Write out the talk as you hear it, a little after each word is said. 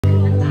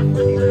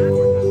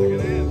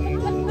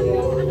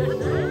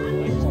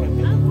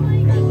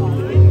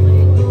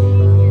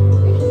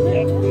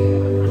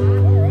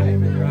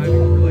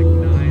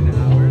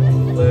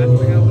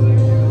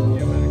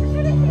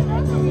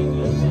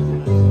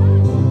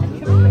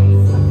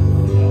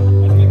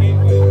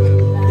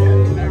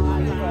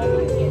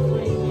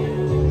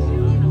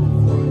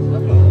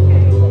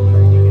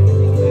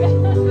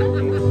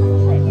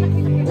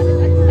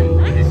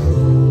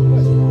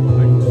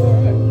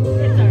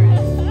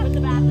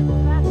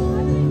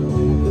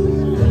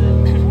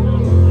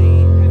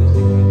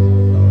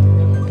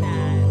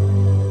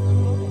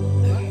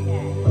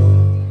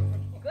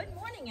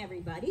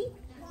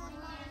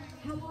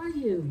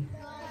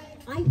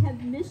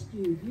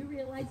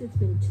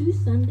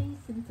days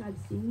since I've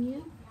seen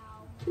you?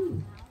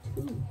 Two.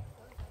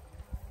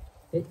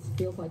 It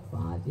feels like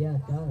 5. Yeah,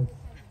 it does.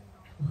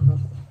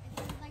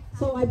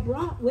 So I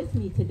brought with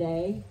me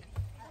today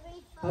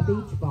a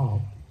beach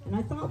ball. And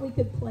I thought we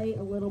could play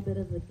a little bit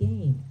of a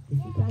game.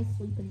 Did you guys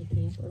sleep in the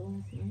camper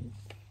last night?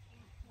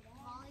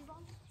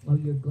 Oh,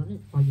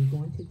 are you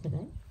going to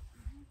today?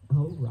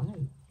 Oh,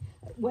 right.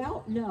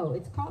 Well, no,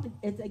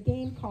 it's a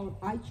game called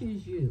I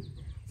Choose You.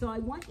 So I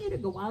want you to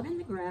go out in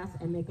the grass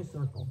and make a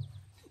circle.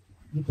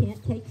 You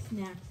can't take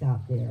snacks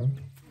out there.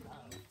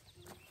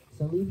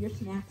 So leave your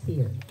snacks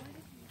here.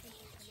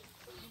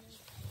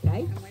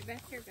 Okay? I'm way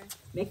back here, guys.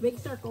 Make a big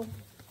circle.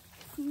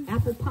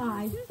 Apple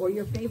pie, or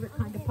your favorite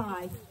kind of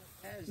pie.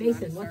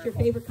 Mason, what's your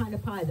favorite kind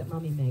of pie that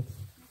Mommy makes?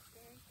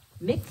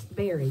 Mixed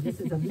berry. This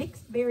is a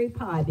mixed berry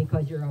pie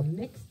because you're a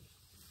mixed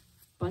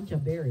bunch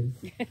of berries.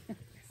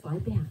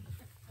 Slide back.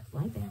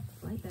 Slide back.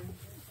 Slide back.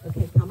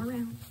 Okay, come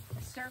around.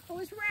 The circle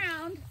is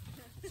round.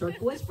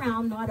 Circle is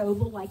round, not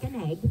oval like an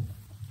egg.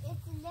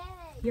 It's an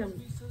egg. Here. I'm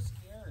so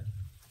scared.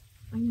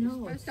 I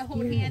know. You're supposed to hold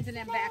scary. hands and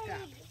then back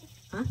up.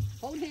 Huh?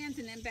 Hold hands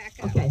and then back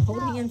up. Okay,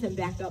 hold hands and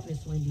back up,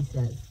 Miss Wendy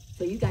says.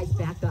 So you guys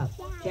back up.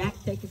 Jack,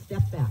 take a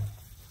step back.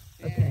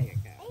 Okay.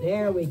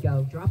 There we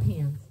go. Drop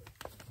hands.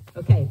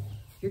 Okay.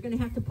 You're going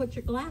to have to put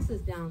your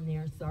glasses down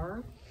there,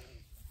 sir.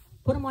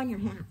 Put them on your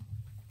hat.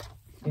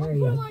 There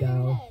you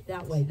go.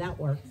 That way. That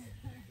works.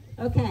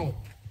 Okay.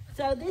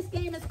 So this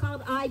game is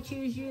called I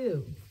Choose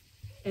You.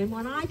 And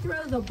when I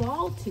throw the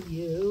ball to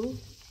you,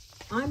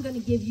 I'm going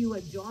to give you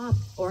a job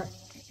or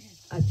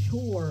a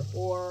chore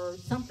or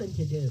something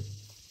to do.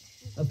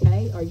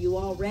 Okay? Are you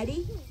all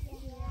ready?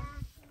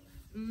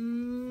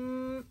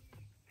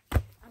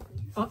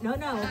 Oh, no.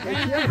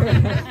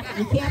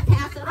 You can't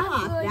pass it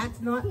off. That's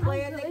not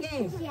playing the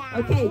game.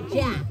 Okay,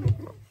 Jack,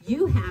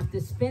 you have to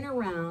spin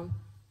around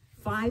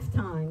 5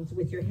 times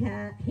with your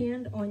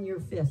hand on your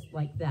fist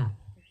like that.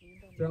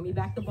 Throw me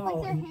back the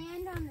ball. With your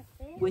hand on the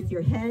fist? With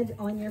your head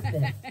on your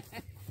fist.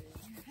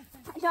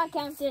 Shot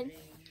counted.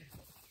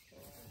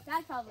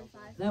 That's probably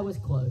 5. That was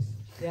close.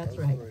 That's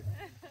right.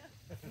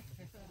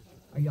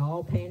 Are you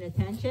all paying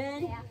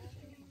attention? Yeah.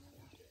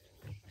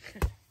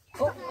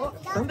 Oh,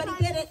 somebody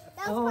get it.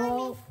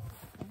 Oh,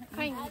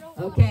 I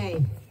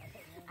okay.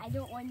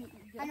 don't want you to do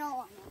it. I don't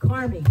want it.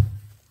 Carmi,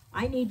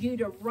 I need you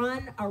to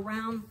run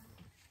around.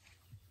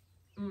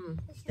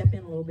 Step in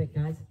a little bit,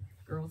 guys,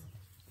 girls.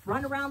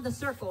 Run around the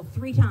circle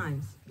 3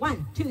 times.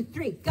 1, 2,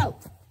 3, go.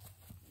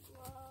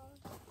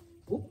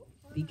 Ooh,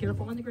 be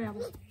careful on the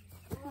gravel.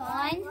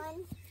 1.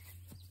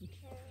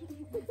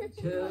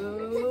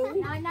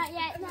 2. No, not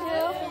yet. 2.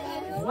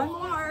 1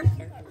 more.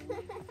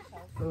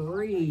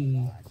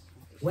 3.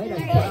 Way to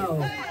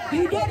go.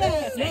 You did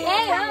it. Yay.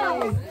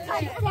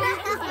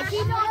 She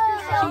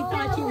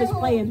thought she was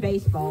playing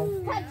baseball.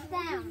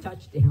 Touchdown.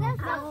 Touchdown.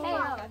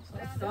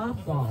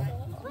 Softball.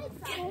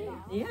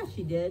 Yeah,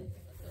 she did.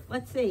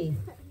 Let's see.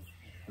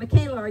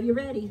 Michaela, are you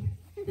ready?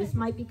 This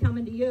might be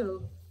coming to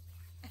you.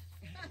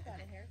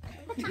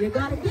 You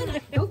gotta get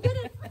it. Go get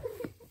it.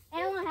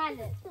 Anna has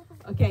it.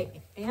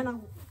 Okay, Anna,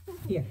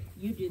 here,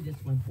 you do this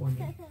one for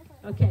me.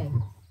 Okay,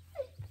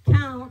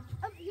 count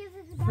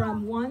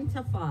from 1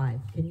 to 5.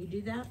 Can you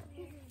do that?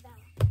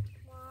 1,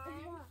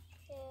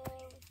 2,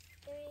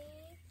 3,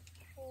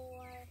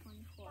 4,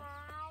 5,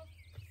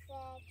 6,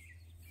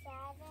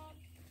 7,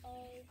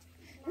 8,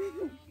 9,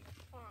 10.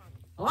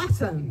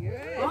 Awesome.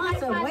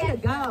 Awesome. Way to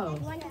go.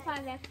 1 to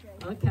 5 extra.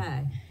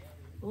 Okay.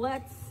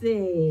 Let's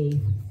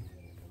see.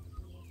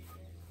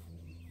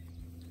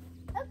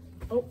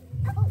 Oh,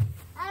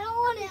 I don't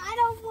want it. I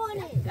don't want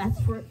it. that's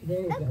for,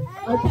 there you go.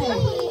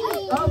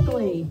 Okay.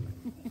 Oakley.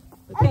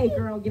 Okay,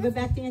 girl, give it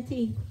back to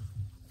Auntie.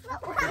 No,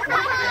 I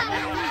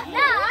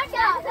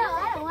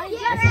don't want it.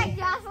 You're right,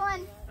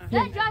 Jocelyn.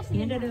 Let Jocelyn.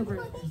 Hand it over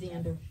to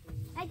Xander.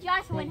 Let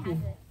Jocelyn Thank have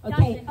you. it.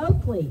 Okay, Jocelyn.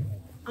 Oakley,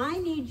 I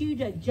need you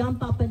to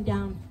jump up and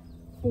down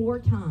 4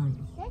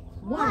 times.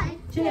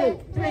 1, 2,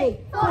 3,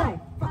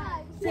 4,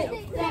 5, 6,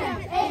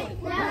 7,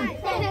 8, 9,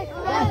 10,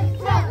 11,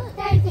 12,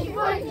 13,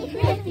 14,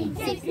 15,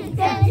 16,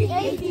 17,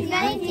 18,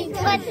 19,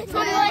 20,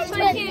 21,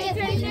 22,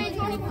 23,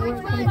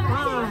 24,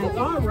 25.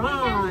 All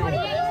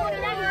right.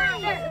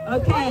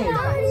 Okay.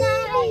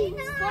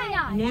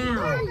 Now,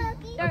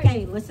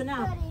 okay, listen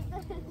up.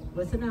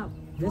 Listen up.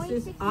 This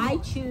is, I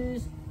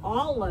choose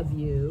all of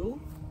you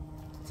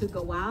to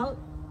go out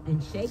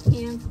and shake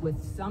hands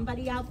with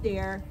somebody out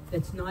there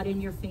that's not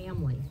in your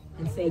family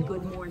and say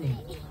good morning.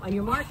 On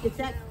your mark, get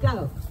set,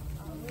 go.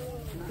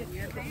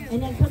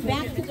 And then come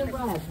back to the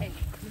rug.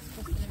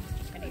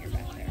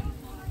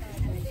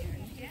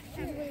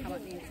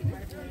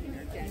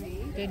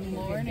 Good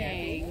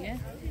morning.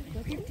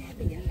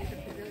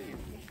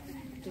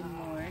 Good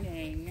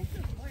morning.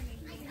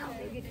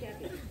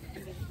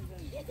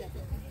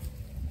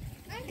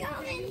 I'm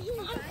coming.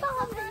 I'm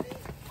coming.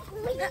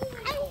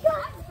 I'm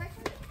coming.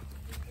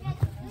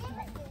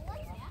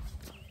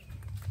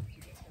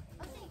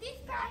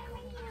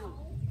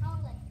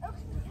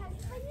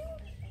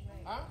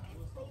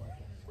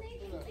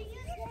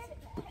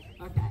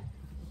 Okay.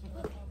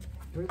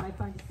 Everybody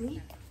find a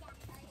seat?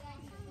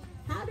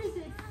 How does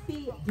it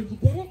feel? Did you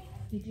get it?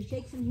 Did you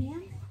shake some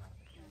hands?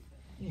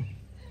 Yeah.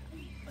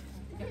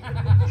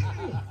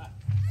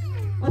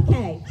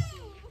 Okay,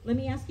 let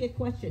me ask you a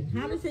question.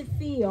 How does it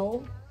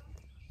feel?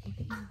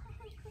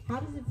 How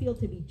does it feel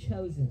to be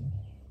chosen?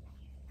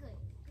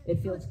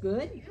 It feels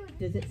good?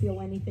 Does it feel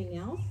anything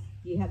else?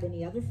 Do you have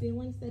any other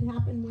feelings that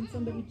happen when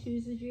somebody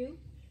chooses you?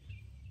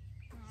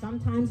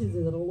 Sometimes is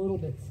it a little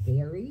bit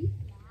scary?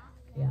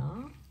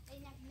 Yeah.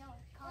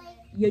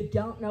 You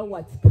don't know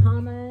what's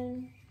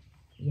coming?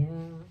 Yeah.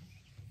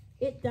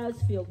 It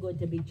does feel good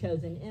to be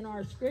chosen. In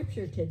our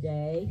scripture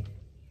today,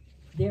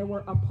 there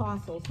were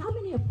apostles. How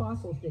many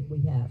apostles did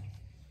we have?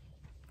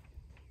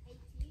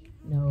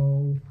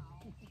 No.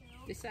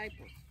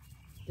 Disciples.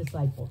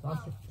 Disciples.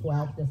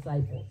 12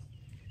 disciples.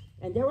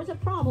 And there was a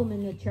problem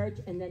in the church,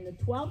 and then the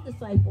 12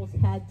 disciples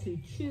had to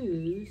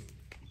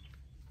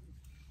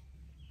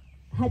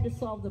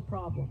solve the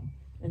problem.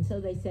 And so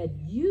they said,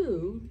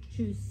 you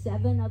choose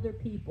 7 other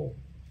people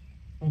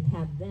and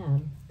have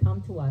them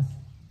come to us,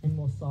 and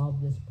we'll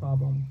solve this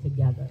problem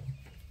together.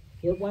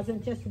 It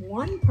wasn't just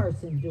one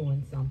person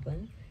doing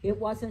something. It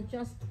wasn't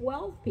just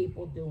 12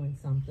 people doing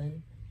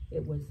something.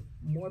 It was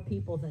more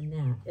people than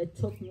that. It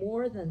took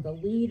more than the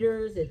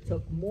leaders. It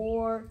took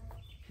more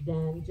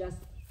than just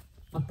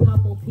a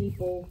couple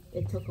people.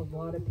 It took a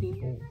lot of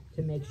people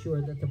to make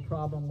sure that the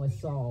problem was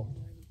solved.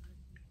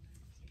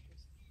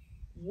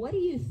 What do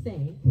you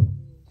think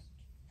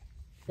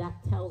that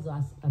tells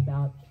us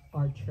about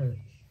our church?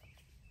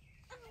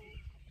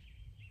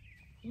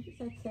 What does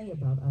that say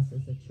about us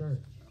as a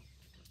church?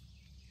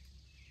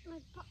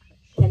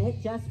 Can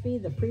it just be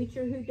the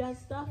preacher who does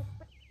stuff?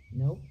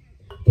 No.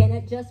 Can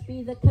it just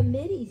be the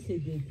committees who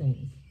do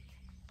things?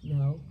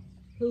 No.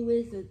 Who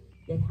is it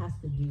that has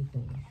to do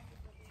things?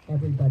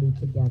 Everybody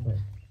together.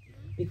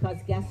 Because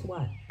guess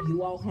what?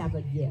 You all have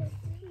a gift.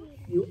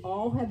 You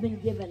all have been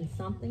given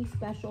something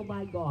special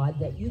by God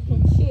that you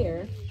can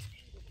share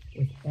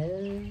with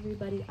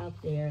everybody out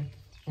there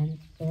and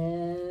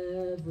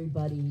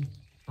everybody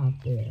out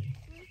there.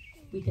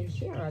 We can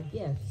share our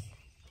gifts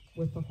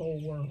with the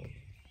whole world.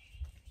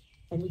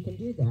 And we can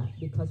do that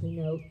because we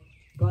know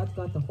God's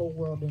got the whole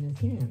world in his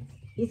hands.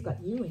 He's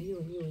got you and you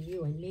and you and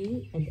you and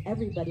me and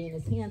everybody in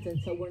his hands. And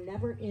so we're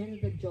never in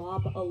the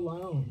job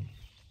alone.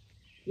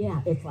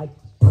 Yeah, it's like,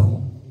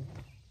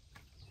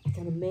 it's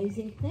an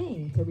amazing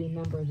thing to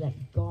remember that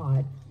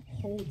God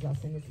holds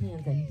us in his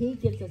hands and he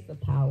gives us the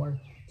power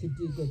to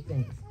do good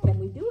things. Can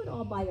we do it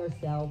all by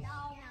ourselves?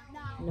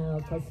 No,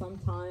 because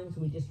sometimes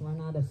we just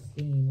run out of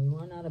steam. We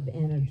run out of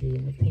energy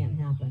and it can't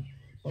happen.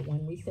 But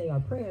when we say our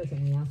prayers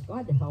and we ask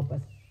God to help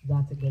us,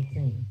 that's a good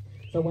thing.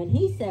 So when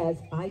he says,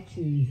 I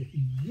choose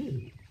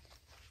you,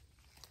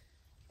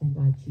 and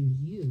I choose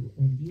you,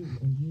 and you,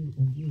 and you,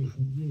 and you,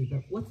 and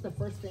you, what's the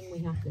first thing we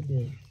have to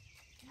do?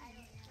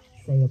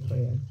 Say a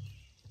prayer.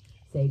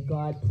 Say,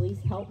 God, please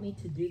help me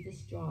to do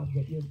this job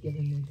that you've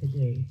given me to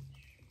do.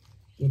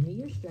 Give me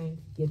your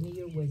strength, give me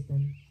your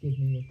wisdom, give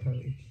me your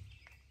courage.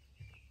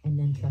 And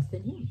then trust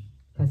in him,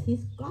 because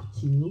he's got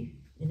you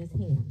in his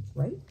hands,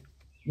 right?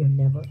 You're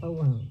never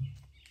alone.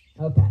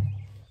 Okay,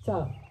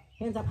 so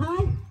hands up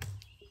high,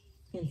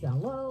 hands down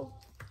low,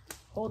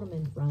 hold them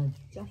in front,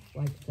 just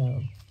like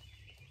so.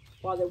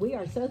 Father, we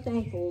are so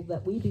thankful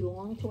that we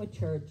belong to a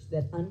church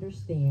that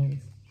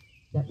understands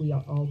that we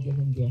are all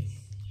given gifts,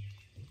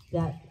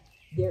 that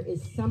there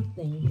is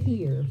something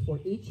here for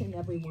each and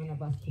every one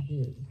of us to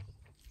do.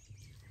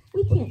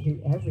 We can't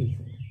do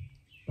everything,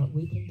 but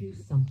we can do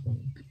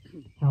something.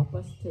 Help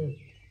us to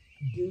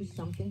do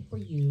something for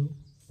you,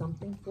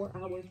 something for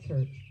our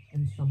church,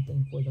 and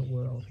something for the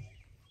world.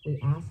 We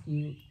ask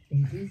you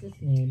in Jesus'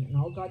 name, and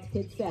all God's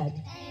kids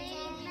said,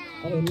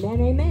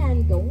 amen,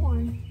 amen. Go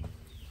on.